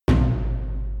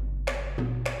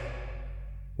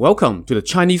Welcome to the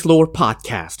Chinese Lore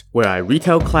Podcast, where I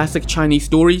retell classic Chinese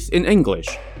stories in English.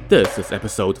 This is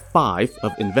episode 5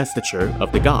 of Investiture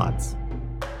of the Gods.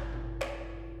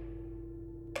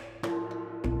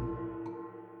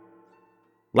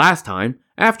 Last time,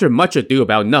 after much ado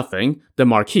about nothing, the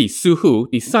Marquis Su Hu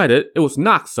decided it was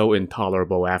not so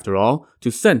intolerable after all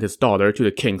to send his daughter to the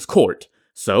king's court.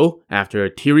 So, after a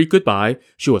teary goodbye,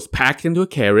 she was packed into a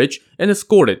carriage and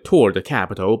escorted toward the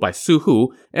capital by Su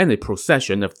Hu and a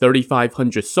procession of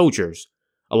 3,500 soldiers.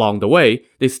 Along the way,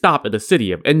 they stopped at the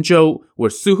city of Enzhou, where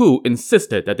Su Hu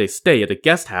insisted that they stay at the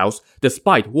guest house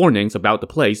despite warnings about the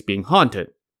place being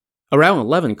haunted. Around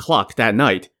 11 o'clock that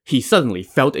night, he suddenly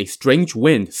felt a strange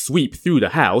wind sweep through the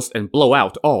house and blow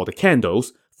out all the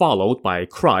candles, followed by a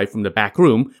cry from the back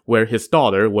room where his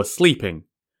daughter was sleeping.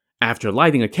 After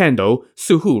lighting a candle,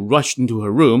 Su Hu rushed into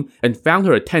her room and found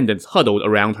her attendants huddled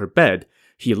around her bed.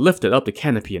 He lifted up the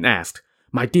canopy and asked,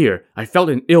 "My dear, I felt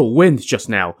an ill wind just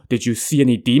now. Did you see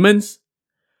any demons?"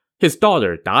 His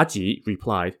daughter, Daji,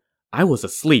 replied, "I was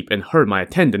asleep and heard my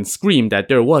attendant scream that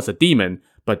there was a demon,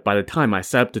 but by the time I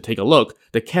sat up to take a look,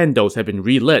 the candles had been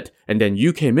relit, and then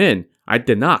you came in. I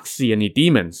did not see any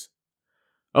demons."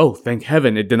 "Oh, thank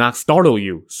heaven it did not startle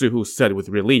you," Su Hu said with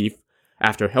relief.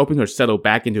 After helping her settle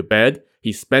back into bed,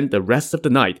 he spent the rest of the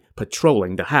night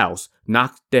patrolling the house,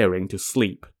 not daring to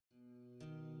sleep.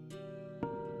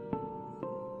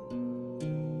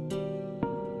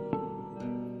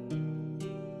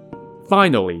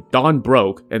 Finally, dawn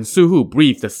broke, and Su Hu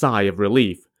breathed a sigh of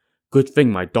relief. "Good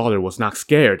thing my daughter was not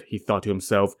scared," he thought to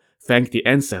himself. "Thank the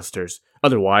ancestors,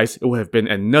 otherwise it would have been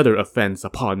another offense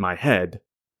upon my head."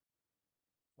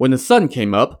 When the sun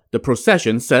came up, the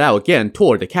procession set out again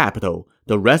toward the capital.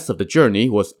 The rest of the journey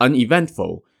was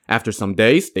uneventful. After some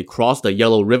days, they crossed the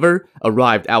Yellow River,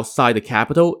 arrived outside the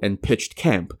capital, and pitched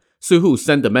camp. Su Hu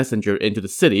sent a messenger into the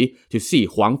city to see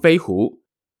Huang Feihu.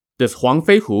 This Huang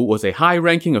Feihu was a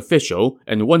high-ranking official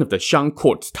and one of the Shang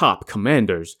court's top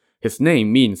commanders. His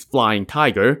name means Flying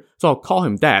Tiger, so I'll call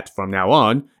him that from now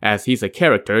on, as he's a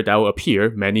character that will appear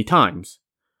many times.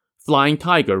 Flying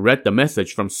Tiger read the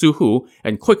message from Su Hu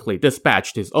and quickly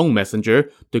dispatched his own messenger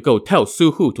to go tell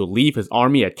Su Hu to leave his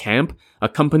army at camp,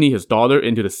 accompany his daughter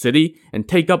into the city, and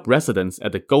take up residence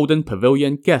at the Golden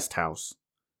Pavilion guest house.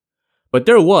 But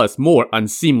there was more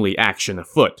unseemly action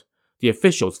afoot. The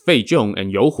officials Fei Zhong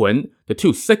and You Hun, the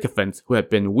two sycophants who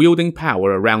had been wielding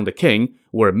power around the king,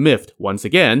 were miffed once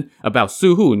again about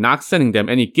Su Hu not sending them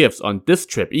any gifts on this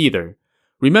trip either.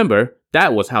 Remember,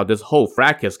 that was how this whole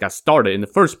fracas got started in the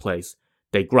first place.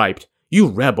 They griped, "You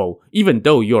rebel, even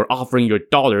though you're offering your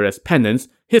daughter as penance,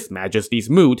 His Majesty's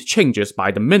mood changes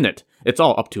by the minute. It's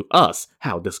all up to us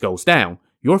how this goes down.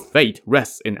 Your fate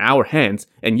rests in our hands,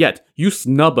 and yet you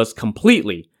snub us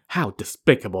completely. How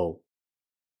despicable."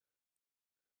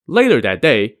 Later that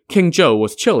day, King Zhou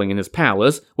was chilling in his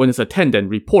palace when his attendant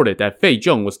reported that Fei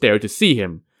Zhong was there to see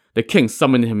him. The king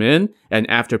summoned him in, and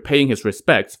after paying his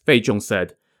respects, Fei Zhong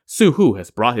said, "Su Hu has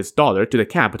brought his daughter to the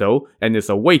capital and is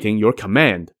awaiting your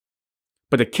command."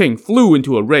 But the king flew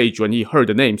into a rage when he heard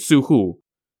the name Su Hu.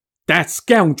 "That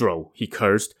scoundrel," he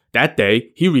cursed. "That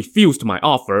day, he refused my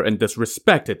offer and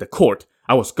disrespected the court.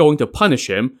 I was going to punish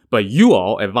him, but you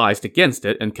all advised against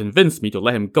it and convinced me to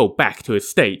let him go back to his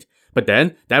state. But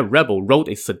then, that rebel wrote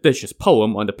a seditious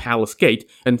poem on the palace gate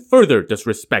and further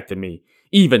disrespected me.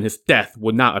 Even his death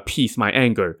would not appease my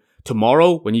anger.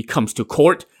 Tomorrow, when he comes to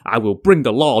court, I will bring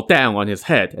the law down on his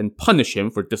head and punish him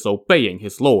for disobeying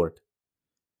his lord."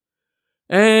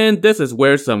 And this is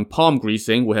where some palm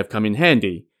greasing would have come in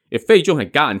handy. If Fei Zhong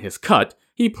had gotten his cut,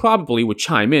 he probably would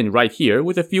chime in right here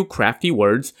with a few crafty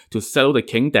words to settle the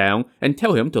king down and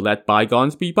tell him to let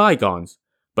bygones be bygones.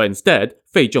 But instead,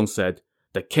 Fei Zhong said,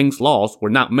 "The king's laws were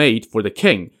not made for the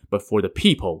king, but for the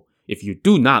people. If you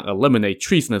do not eliminate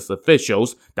treasonous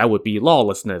officials, that would be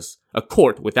lawlessness. A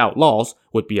court without laws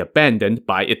would be abandoned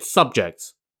by its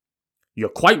subjects." "You're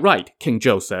quite right," King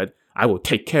Zhou said. "I will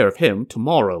take care of him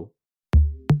tomorrow."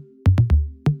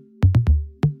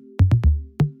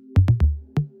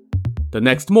 The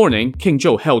next morning, King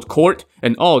Zhou held court,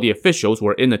 and all the officials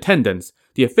were in attendance.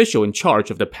 The official in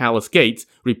charge of the palace gates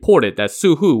reported that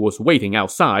Su Hu was waiting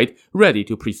outside, ready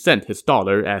to present his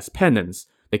daughter as penance.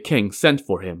 The king sent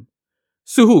for him.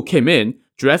 Su Hu came in,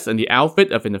 dressed in the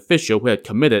outfit of an official who had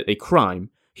committed a crime.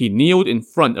 He kneeled in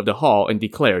front of the hall and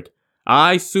declared,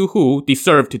 "I, Su Hu,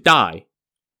 deserve to die."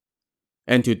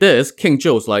 And to this, King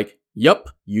Zhou's like, "Yup,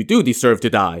 you do deserve to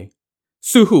die.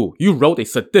 Su Hu, you wrote a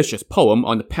seditious poem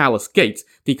on the palace gates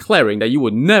declaring that you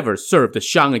would never serve the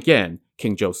Shang again,"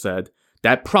 King Zhou said.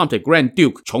 "That prompted Grand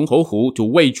Duke Chonghou to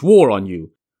wage war on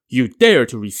you. You dare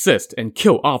to resist and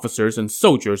kill officers and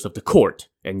soldiers of the court,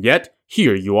 and yet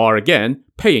here you are again,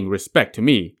 paying respect to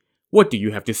me. What do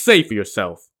you have to say for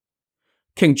yourself?"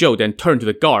 King Zhou then turned to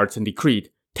the guards and decreed,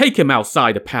 "Take him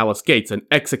outside the palace gates and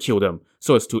execute him,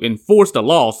 so as to enforce the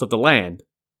laws of the land."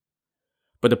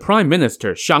 But the Prime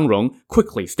Minister Shang Rong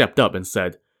quickly stepped up and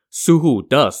said, "Su Hu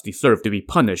does deserve to be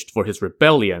punished for his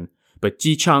rebellion, but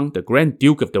Ji Chang, the Grand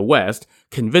Duke of the West,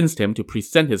 convinced him to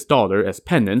present his daughter as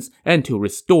penance and to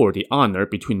restore the honor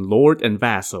between lord and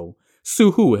vassal.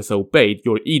 Su Hu has obeyed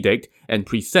your edict and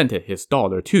presented his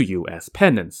daughter to you as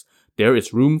penance. There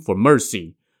is room for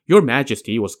mercy. Your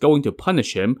Majesty was going to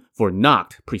punish him for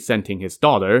not presenting his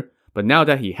daughter, but now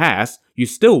that he has, you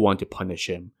still want to punish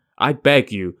him. I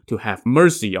beg you to have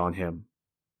mercy on him."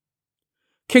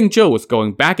 King Zhou was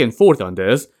going back and forth on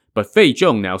this, but Fei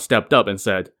Zhong now stepped up and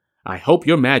said, "I hope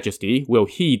your Majesty will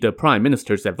heed the Prime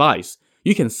Minister's advice.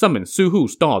 You can summon Su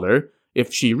Hu's daughter.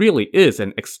 If she really is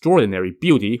an extraordinary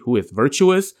beauty who is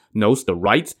virtuous, knows the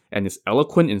rights, and is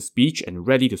eloquent in speech and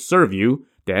ready to serve you,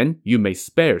 then you may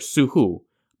spare Su Hu.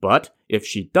 But if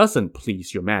she doesn't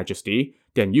please your Majesty,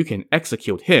 then you can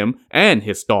execute him and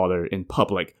his daughter in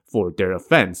public for their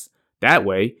offense. That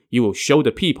way, you will show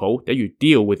the people that you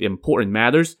deal with important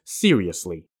matters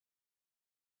seriously."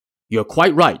 "You're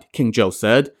quite right," King Zhou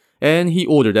said, and he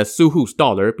ordered that Su Hu's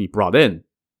daughter be brought in.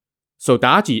 So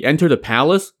Daji entered the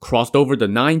palace, crossed over the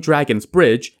 9 Dragons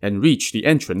Bridge, and reached the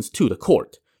entrance to the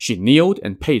court. She kneeled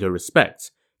and paid her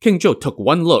respects. King Zhou took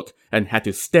one look and had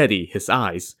to steady his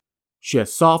eyes. She had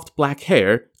soft black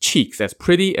hair, cheeks as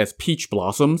pretty as peach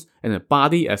blossoms, and a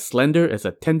body as slender as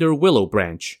a tender willow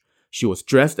branch. She was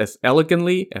dressed as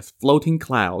elegantly as floating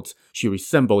clouds. She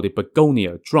resembled a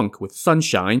begonia drunk with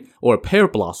sunshine or a pear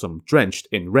blossom drenched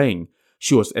in rain.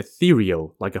 She was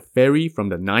ethereal, like a fairy from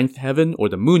the 9th heaven or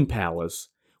the moon palace.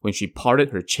 When she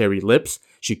parted her cherry lips,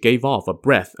 she gave off a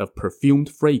breath of perfumed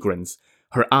fragrance.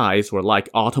 Her eyes were like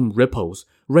autumn ripples,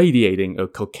 radiating a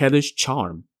coquettish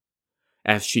charm.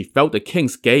 As she felt the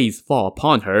king's gaze fall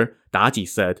upon her, Daji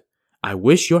said, "I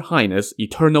wish your highness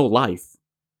eternal life."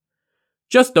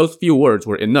 Just those few words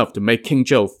were enough to make King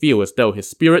Zhou feel as though his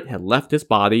spirit had left his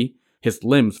body. His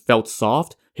limbs felt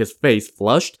soft, his face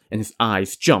flushed, and his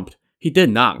eyes jumped. He did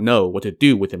not know what to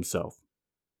do with himself.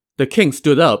 The king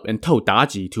stood up and told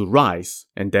Daji to rise,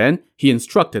 and then he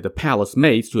instructed the palace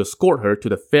maids to escort her to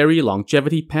the Fairy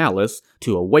Longevity Palace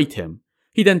to await him.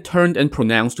 He then turned and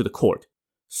pronounced to the court,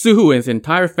 "Su Hu and his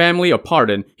entire family are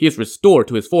pardoned. He is restored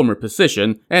to his former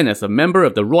position, and as a member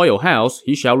of the royal house,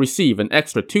 he shall receive an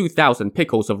extra 2,000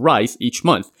 pickles of rice each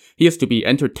month. He is to be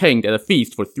entertained at a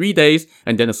feast for 3 days,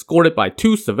 and then escorted by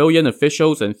 2 civilian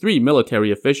officials and 3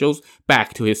 military officials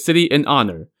back to his city in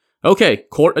honor. Okay,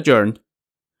 court adjourned."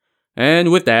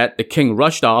 And with that, the king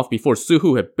rushed off before Su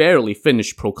Hu had barely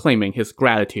finished proclaiming his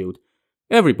gratitude.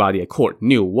 Everybody at court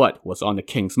knew what was on the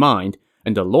king's mind,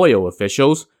 and the loyal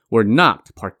officials were not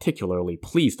particularly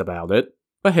pleased about it.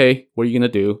 But hey, what are you gonna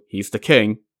do? He's the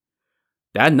king.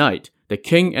 That night, the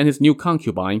king and his new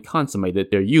concubine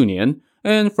consummated their union,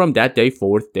 and from that day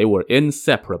forth they were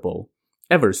inseparable.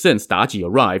 Ever since Daji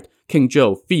arrived, King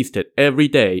Zhou feasted every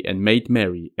day and made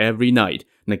merry every night,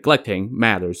 neglecting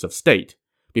matters of state.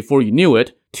 Before you knew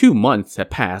it, 2 months had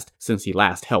passed since he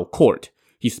last held court.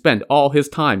 He spent all his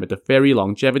time at the Fairy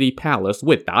Longevity Palace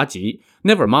with Daji.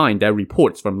 Never mind that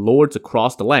reports from lords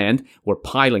across the land were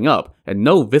piling up, and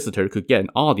no visitor could get an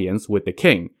audience with the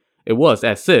king. It was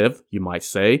as if, you might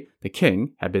say, the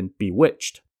king had been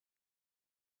bewitched.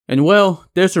 And well,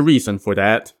 there's a reason for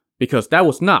that, because that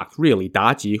was not really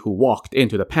Daji who walked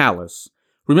into the palace.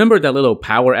 Remember that little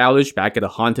power outage back at the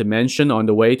haunted mansion on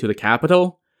the way to the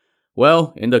capital?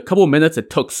 Well, in the couple minutes it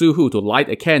took Su Hu to light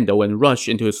a candle and rush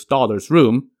into his daughter's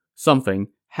room, something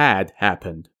had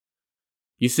happened.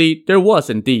 You see, there was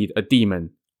indeed a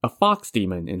demon. A fox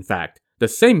demon, in fact. The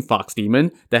same fox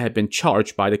demon that had been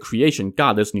charged by the creation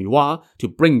goddess Nuwa to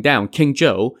bring down King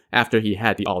Zhou after he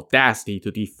had the audacity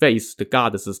to deface the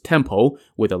goddess's temple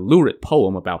with a lurid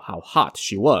poem about how hot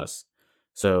she was.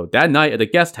 So that night at the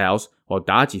guest house, while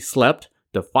Daji slept,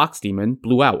 the fox demon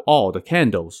blew out all the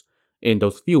candles. In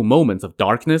those few moments of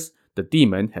darkness, the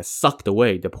demon had sucked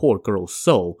away the poor girl's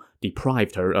soul,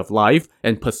 deprived her of life,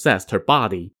 and possessed her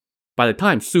body. By the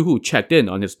time Su Hu checked in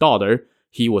on his daughter,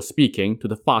 he was speaking to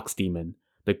the fox demon.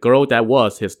 The girl that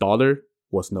was his daughter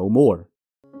was no more.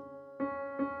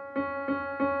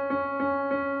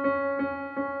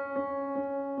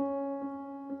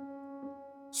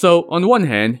 So, on one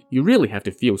hand, you really have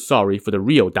to feel sorry for the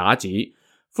real Daji.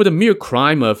 For the mere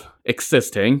crime of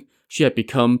existing, she had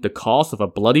become the cause of a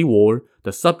bloody war,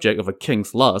 the subject of a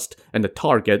king's lust, and the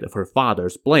target of her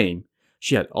father's blame.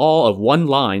 She had all of one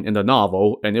line in the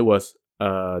novel, and it was,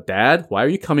 Dad, why are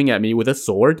you coming at me with a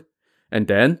sword? And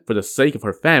then, for the sake of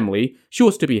her family, she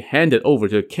was to be handed over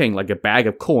to the king like a bag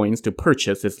of coins to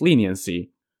purchase his leniency.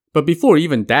 But before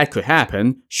even that could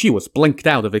happen, she was blinked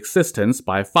out of existence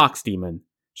by a fox demon.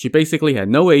 She basically had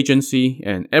no agency,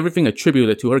 and everything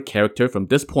attributed to her character from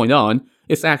this point on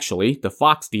is actually the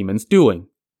fox demon's doing.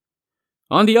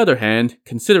 On the other hand,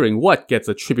 considering what gets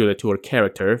attributed to her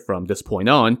character from this point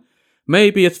on,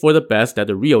 maybe it's for the best that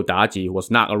the real Daji was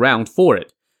not around for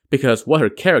it, because what her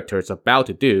character is about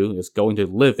to do is going to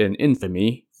live in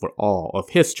infamy for all of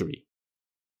history.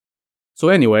 So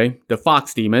anyway, the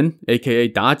fox demon, aka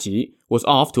Daji, was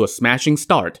off to a smashing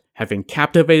start, having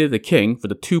captivated the king for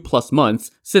the 2+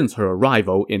 months since her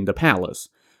arrival in the palace.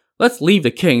 Let's leave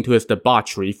the king to his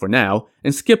debauchery for now,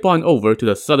 and skip on over to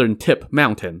the southern tip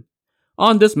mountain.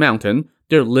 On this mountain,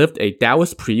 there lived a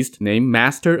Taoist priest named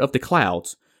Master of the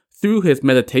Clouds. Through his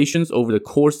meditations over the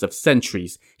course of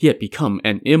centuries, he had become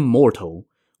an immortal.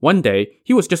 One day,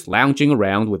 he was just lounging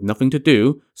around with nothing to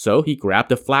do, so he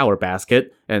grabbed a flower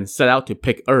basket and set out to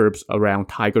pick herbs around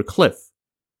Tiger Cliff.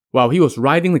 While he was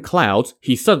riding the clouds,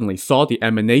 he suddenly saw the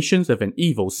emanations of an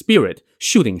evil spirit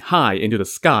shooting high into the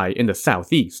sky in the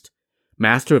southeast.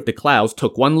 Master of the Clouds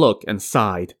took one look and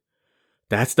sighed.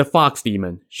 That's the fox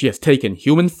demon. She has taken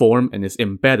human form and is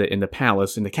embedded in the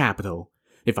palace in the capital.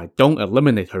 If I don't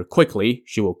eliminate her quickly,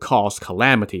 she will cause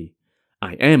calamity.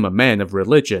 I am a man of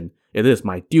religion. It is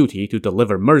my duty to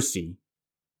deliver mercy.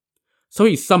 So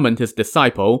he summoned his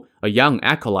disciple, a young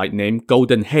acolyte named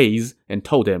Golden Haze, and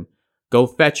told him, Go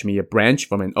fetch me a branch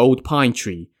from an old pine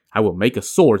tree. I will make a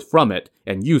sword from it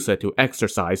and use it to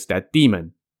exorcise that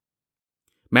demon.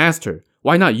 Master,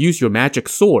 why not use your magic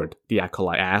sword? The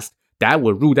acolyte asked. That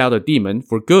would root out a demon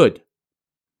for good.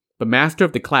 But Master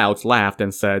of the Clouds laughed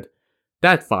and said,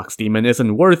 That fox demon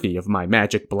isn't worthy of my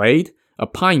magic blade. A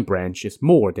pine branch is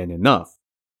more than enough.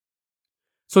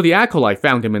 So the acolyte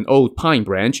found him an old pine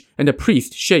branch, and the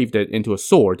priest shaved it into a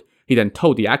sword. He then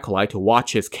told the acolyte to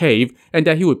watch his cave and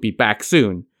that he would be back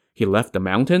soon. He left the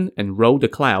mountain and rode the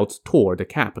clouds toward the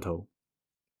capital.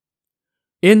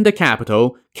 In the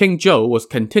capital, King Zhou was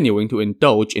continuing to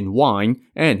indulge in wine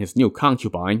and his new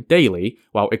concubine daily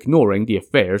while ignoring the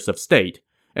affairs of state,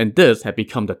 and this had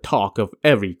become the talk of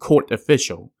every court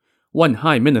official. One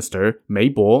high minister, Mei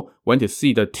Bo, went to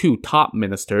see the two top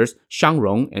ministers,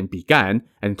 Shangrong and Bigan,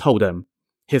 and told them,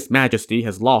 His Majesty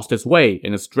has lost his way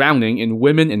and is drowning in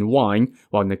women and wine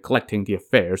while neglecting the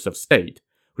affairs of state.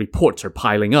 Reports are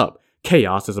piling up.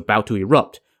 Chaos is about to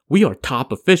erupt. We are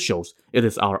top officials. It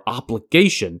is our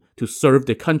obligation to serve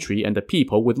the country and the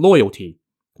people with loyalty.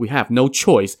 We have no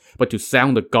choice but to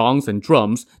sound the gongs and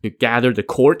drums to gather the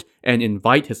court and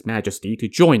invite His Majesty to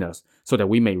join us so that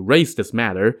we may raise this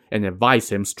matter and advise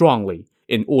him strongly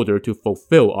in order to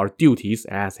fulfill our duties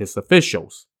as his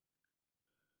officials.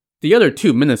 The other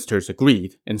two ministers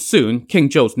agreed, and soon King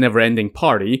Zhou's never-ending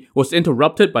party was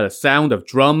interrupted by the sound of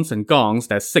drums and gongs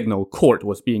that signaled court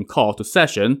was being called to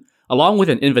session, along with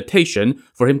an invitation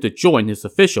for him to join his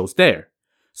officials there.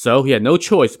 So he had no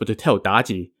choice but to tell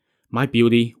Daji, My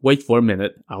beauty, wait for a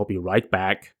minute, I'll be right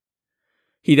back.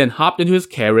 He then hopped into his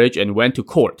carriage and went to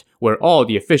court, where all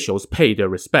the officials paid their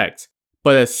respects.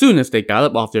 But as soon as they got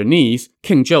up off their knees,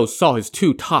 King Zhou saw his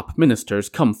two top ministers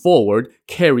come forward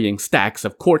carrying stacks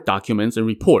of court documents and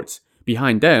reports.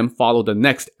 Behind them followed the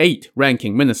next 8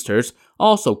 ranking ministers,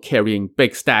 also carrying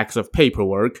big stacks of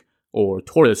paperwork, or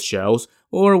tortoise shells,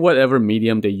 or whatever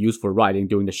medium they used for writing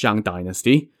during the Shang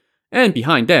dynasty. And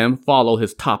behind them followed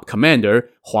his top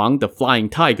commander, Huang the Flying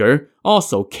Tiger,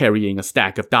 also carrying a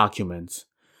stack of documents.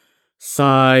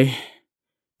 Sigh.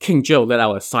 King Zhou let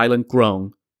out a silent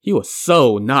groan. He was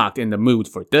so not in the mood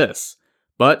for this.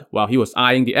 But while he was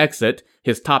eyeing the exit,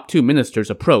 his top 2 ministers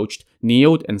approached,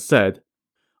 kneeled, and said,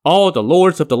 All the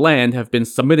lords of the land have been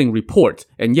submitting reports,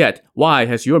 and yet why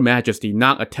has your majesty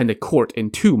not attended court in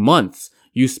 2 months?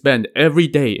 You spend every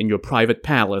day in your private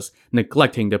palace,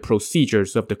 neglecting the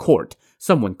procedures of the court.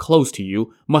 Someone close to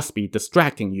you must be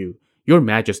distracting you. Your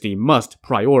majesty must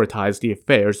prioritize the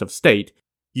affairs of state.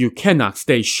 You cannot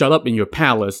stay shut up in your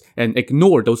palace and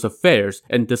ignore those affairs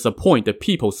and disappoint the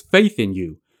people's faith in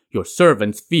you. Your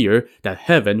servants fear that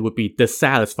heaven would be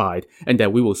dissatisfied and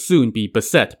that we will soon be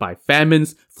beset by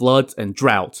famines, floods, and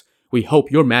droughts. We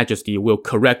hope your majesty will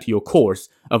correct your course,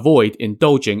 avoid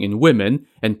indulging in women,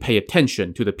 and pay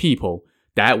attention to the people.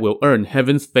 That will earn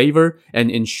heaven's favor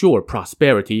and ensure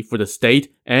prosperity for the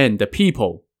state and the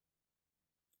people.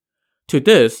 To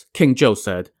this, King Zhou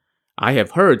said, I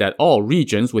have heard that all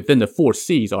regions within the 4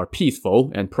 seas are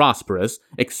peaceful and prosperous,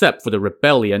 except for the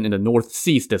rebellion in the North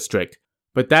Seas district.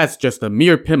 But that's just a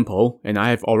mere pimple, and I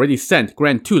have already sent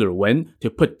Grand Tutor Wen to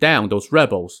put down those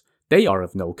rebels. They are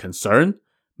of no concern.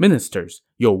 Ministers,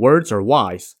 your words are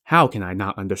wise. How can I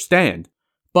not understand?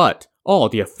 But all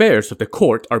the affairs of the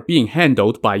court are being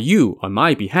handled by you on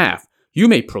my behalf. You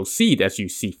may proceed as you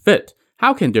see fit.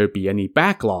 How can there be any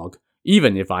backlog?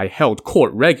 Even if I held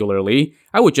court regularly,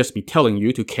 I would just be telling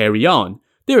you to carry on.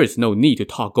 There is no need to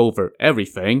talk over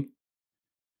everything.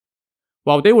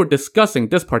 While they were discussing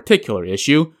this particular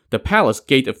issue, the palace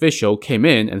gate official came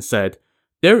in and said,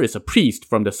 "There is a priest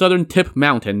from the southern tip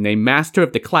mountain named Master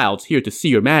of the Clouds here to see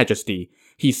your majesty.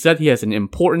 He said he has an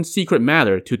important secret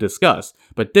matter to discuss,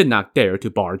 but did not dare to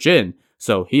barge in,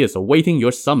 so he is awaiting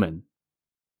your summon."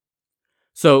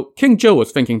 So King Zhou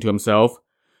was thinking to himself,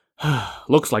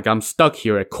 looks like I'm stuck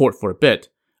here at court for a bit.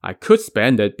 I could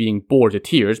spend it being bored to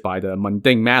tears by the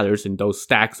mundane matters in those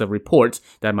stacks of reports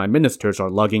that my ministers are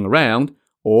lugging around,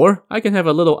 or I can have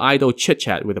a little idle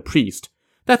chit-chat with a priest.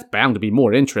 That's bound to be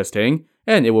more interesting,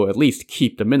 and it will at least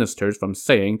keep the ministers from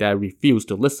saying that I refuse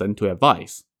to listen to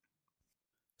advice.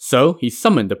 So he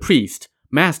summoned the priest.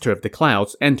 Master of the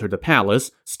Clouds entered the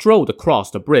palace, strolled across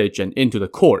the bridge and into the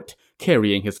court,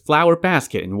 carrying his flower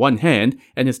basket in one hand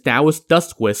and his Taoist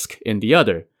dust whisk in the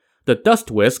other. The dust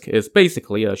whisk is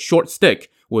basically a short stick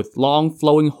with long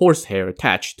flowing horsehair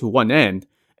attached to one end.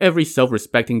 Every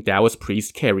self-respecting Taoist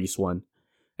priest carries one.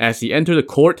 As he entered the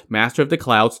court, Master of the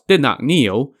Clouds did not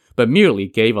kneel, but merely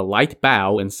gave a light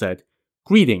bow and said,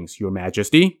 "Greetings, your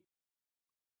majesty."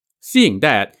 Seeing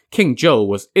that, King Zhou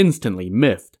was instantly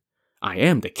miffed. "I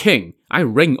am the king. I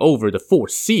reign over the 4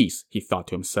 seas, he thought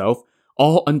to himself.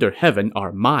 All under heaven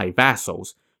are my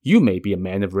vassals. You may be a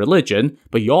man of religion,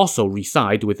 but you also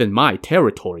reside within my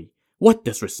territory. What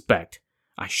disrespect!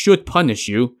 I should punish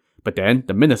you, but then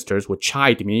the ministers would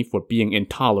chide me for being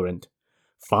intolerant.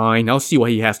 Fine, I'll see what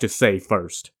he has to say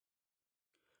first."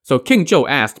 So King Zhou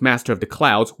asked Master of the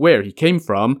Clouds where he came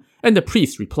from, and the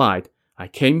priest replied, "I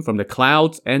came from the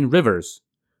clouds and rivers."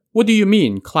 "What do you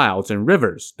mean, clouds and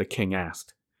rivers?" the king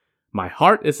asked. "My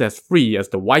heart is as free as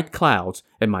the white clouds,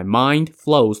 and my mind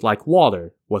flows like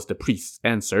water," was the priest's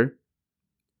answer.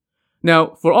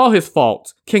 Now, for all his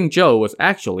faults, King Zhou was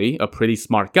actually a pretty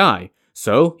smart guy,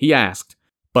 so he asked,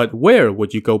 "But where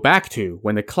would you go back to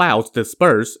when the clouds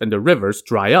disperse and the rivers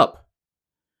dry up?"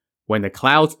 "When the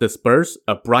clouds disperse,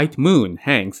 a bright moon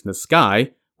hangs in the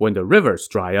sky. When the rivers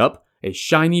dry up, a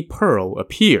shiny pearl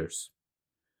appears."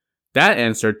 That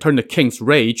answer turned the king's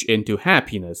rage into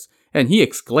happiness, and he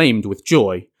exclaimed with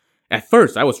joy, "At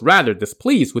first I was rather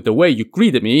displeased with the way you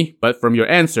greeted me, but from your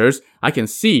answers, I can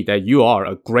see that you are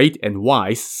a great and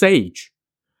wise sage."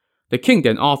 The king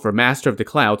then offered Master of the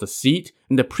Clouds a seat,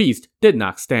 and the priest did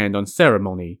not stand on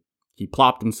ceremony. He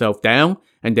plopped himself down,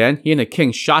 and then he and the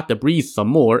king shot the breeze some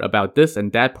more about this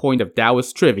and that point of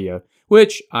Taoist trivia,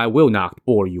 which I will not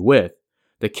bore you with.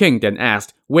 The king then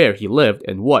asked where he lived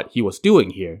and what he was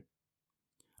doing here.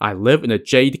 "I live in a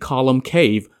jade column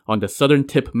cave on the southern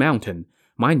tip mountain.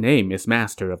 My name is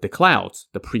Master of the Clouds,"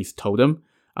 the priest told him.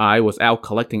 "I was out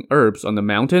collecting herbs on the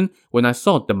mountain when I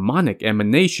saw demonic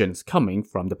emanations coming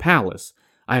from the palace.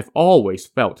 I have always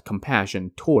felt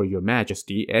compassion toward your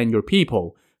majesty and your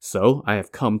people, so I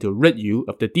have come to rid you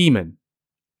of the demon."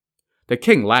 The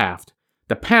king laughed.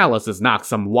 "The palace is not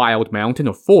some wild mountain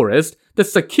or forest. The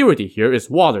security here is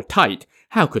watertight.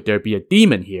 How could there be a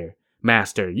demon here?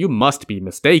 Master, you must be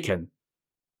mistaken."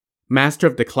 Master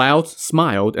of the Clouds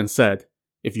smiled and said,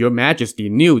 "If your majesty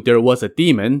knew there was a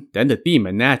demon, then the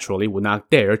demon naturally would not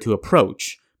dare to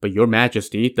approach. But your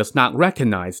majesty does not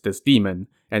recognize this demon,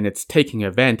 and it's taking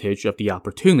advantage of the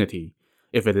opportunity.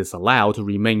 If it is allowed to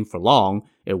remain for long,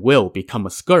 it will become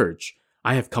a scourge.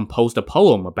 I have composed a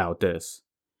poem about this.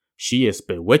 She is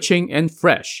bewitching and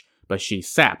fresh, but she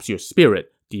saps your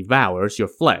spirit, devours your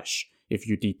flesh. If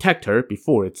you detect her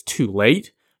before it's too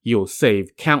late, you'll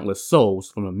save countless souls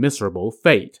from a miserable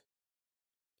fate."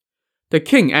 The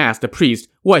king asked the priest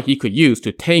what he could use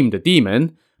to tame the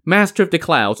demon. Master of the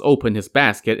Clouds opened his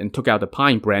basket and took out the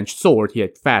pine branch sword he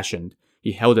had fashioned.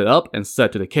 He held it up and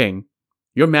said to the king,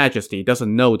 "Your majesty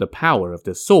doesn't know the power of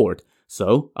this sword,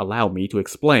 so allow me to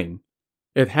explain.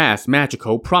 It has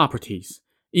magical properties.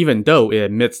 Even though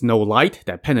it emits no light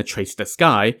that penetrates the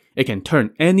sky, it can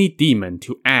turn any demon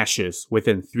to ashes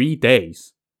within 3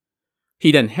 days."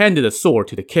 He then handed the sword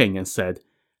to the king and said,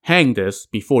 "Hang this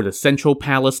before the central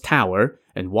palace tower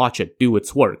and watch it do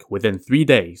its work within 3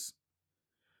 days."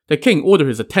 The king ordered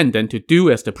his attendant to do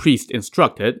as the priest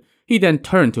instructed. He then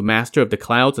turned to Master of the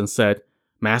Clouds and said,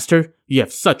 "Master, you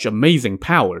have such amazing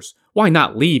powers. Why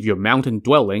not leave your mountain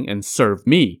dwelling and serve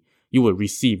me? You will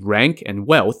receive rank and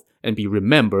wealth and be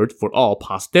remembered for all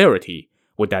posterity.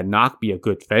 Would that not be a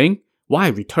good thing? Why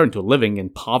return to living in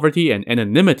poverty and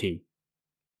anonymity?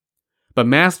 But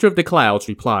Master of the Clouds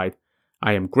replied,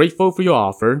 I am grateful for your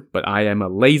offer, but I am a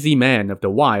lazy man of the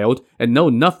wild and know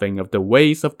nothing of the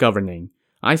ways of governing.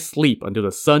 I sleep until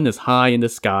the sun is high in the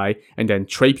sky and then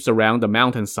traipse around the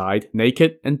mountainside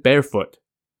naked and barefoot.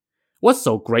 What's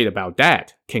so great about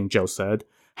that? King Zhou said.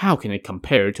 How can it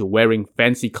compare to wearing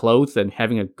fancy clothes and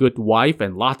having a good wife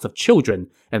and lots of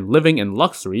children and living in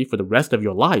luxury for the rest of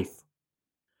your life?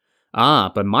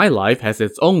 Ah, but my life has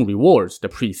its own rewards, the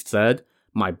priest said.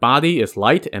 My body is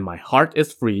light and my heart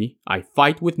is free. I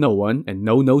fight with no one and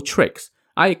know no tricks.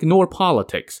 I ignore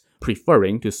politics,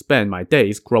 preferring to spend my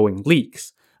days growing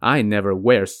leeks. I never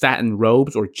wear satin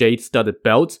robes or jade-studded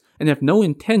belts and have no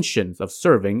intentions of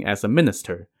serving as a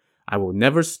minister. I will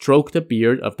never stroke the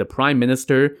beard of the prime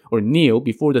minister or kneel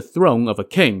before the throne of a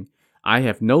king. I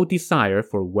have no desire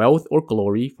for wealth or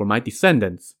glory for my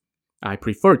descendants. I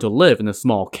prefer to live in a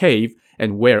small cave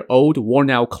and wear old,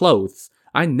 worn-out clothes.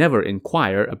 I never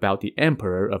inquire about the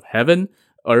emperor of heaven,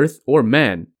 earth, or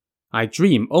man. I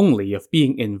dream only of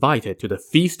being invited to the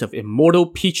feast of immortal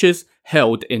peaches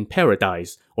held in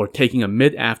paradise, or taking a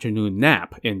mid-afternoon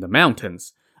nap in the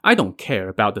mountains. I don't care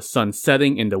about the sun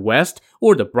setting in the west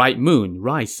or the bright moon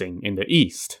rising in the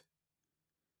east.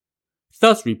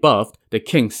 Thus rebuffed, the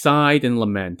king sighed in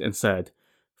lament and said,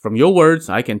 From your words,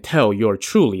 I can tell you are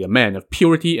truly a man of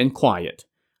purity and quiet.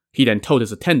 He then told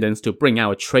his attendants to bring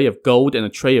out a tray of gold and a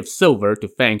tray of silver to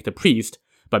thank the priest,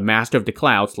 but Master of the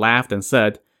Clouds laughed and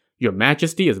said, Your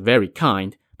Majesty is very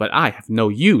kind, but I have no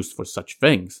use for such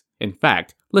things. In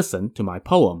fact, listen to my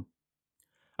poem.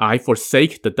 I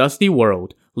forsake the dusty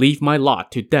world, leave my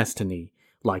lot to destiny.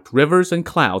 Like rivers and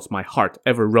clouds, my heart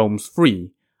ever roams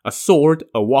free. A sword,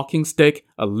 a walking stick,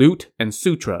 a lute, and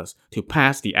sutras to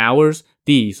pass the hours,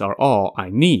 these are all I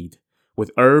need.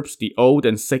 With herbs the old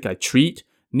and sick I treat,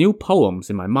 new poems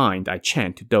in my mind I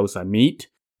chant to those I meet.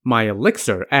 My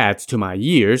elixir adds to my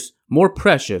years, more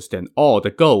precious than all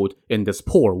the gold in this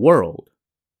poor world.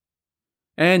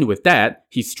 And with that,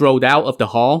 he strolled out of the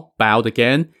hall, bowed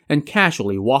again, and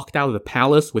casually walked out of the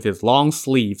palace with his long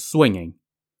sleeves swinging.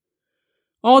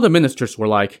 All the ministers were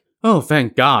like, Oh,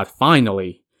 thank God,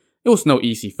 finally. It was no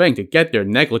easy thing to get their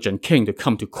negligent king to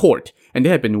come to court, and they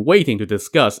had been waiting to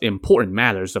discuss important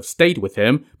matters of state with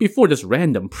him before this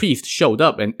random priest showed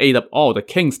up and ate up all the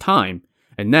king's time.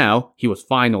 And now, he was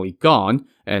finally gone,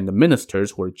 and the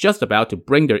ministers were just about to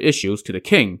bring their issues to the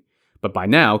king. But by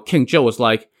now, King Zhou was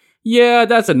like, Yeah,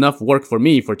 that's enough work for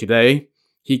me for today.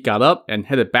 He got up and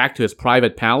headed back to his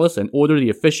private palace and ordered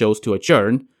the officials to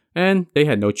adjourn, and they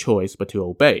had no choice but to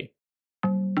obey.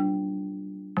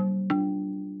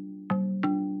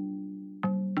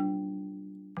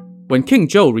 When King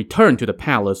Zhou returned to the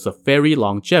palace of fairy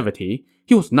longevity,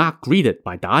 he was not greeted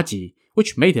by Daji,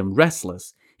 which made him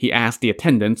restless. He asked the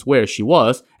attendants where she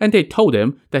was, and they told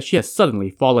him that she had suddenly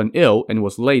fallen ill and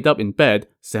was laid up in bed,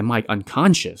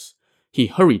 semi-unconscious. He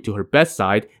hurried to her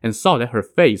bedside and saw that her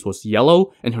face was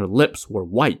yellow and her lips were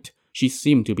white. She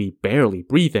seemed to be barely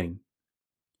breathing.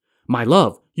 My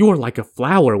love, you were like a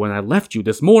flower when I left you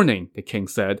this morning, the king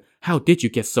said. How did you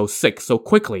get so sick so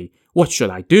quickly? What should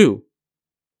I do?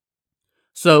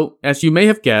 So, as you may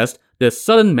have guessed, this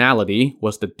sudden malady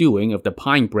was the doing of the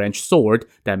pine branch sword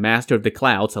that Master of the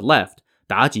Clouds had left.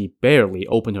 Daji barely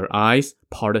opened her eyes,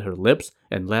 parted her lips,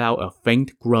 and let out a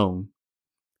faint groan.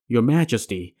 Your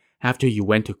Majesty, after you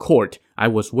went to court, I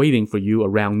was waiting for you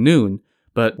around noon,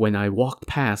 but when I walked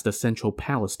past the central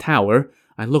palace tower,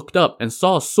 I looked up and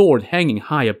saw a sword hanging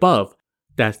high above.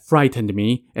 That frightened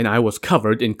me, and I was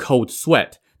covered in cold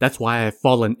sweat. That's why I have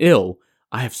fallen ill.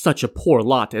 I have such a poor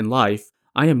lot in life.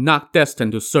 I am not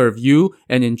destined to serve you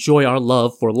and enjoy our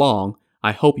love for long.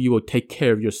 I hope you will take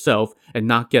care of yourself and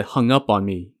not get hung up on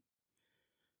me.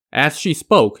 As she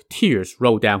spoke, tears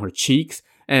rolled down her cheeks,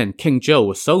 and King Zhou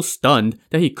was so stunned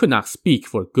that he could not speak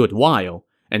for a good while.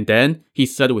 And then he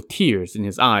said with tears in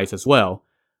his eyes as well,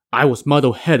 I was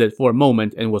muddle-headed for a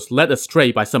moment and was led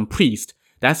astray by some priest.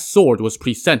 That sword was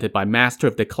presented by Master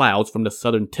of the Clouds from the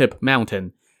southern tip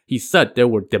mountain. He said there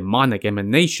were demonic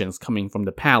emanations coming from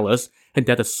the palace, and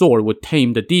that the sword would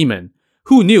tame the demon.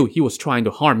 Who knew he was trying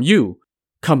to harm you?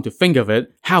 Come to think of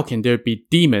it, how can there be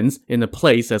demons in a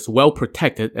place as well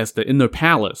protected as the inner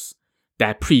palace?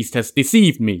 That priest has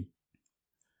deceived me.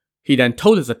 He then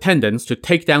told his attendants to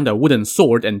take down the wooden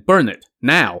sword and burn it,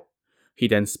 now. He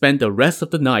then spent the rest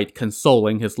of the night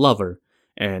consoling his lover.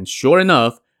 And sure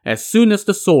enough, as soon as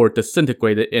the sword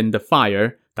disintegrated in the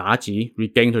fire, Daji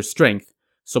regained her strength.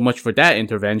 So much for that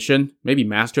intervention. Maybe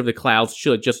Master of the Clouds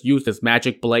should have just used his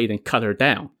magic blade and cut her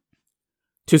down.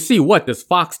 To see what this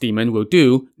fox demon will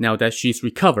do now that she's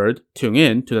recovered, tune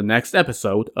in to the next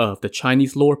episode of the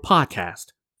Chinese Lore Podcast.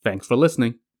 Thanks for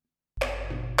listening.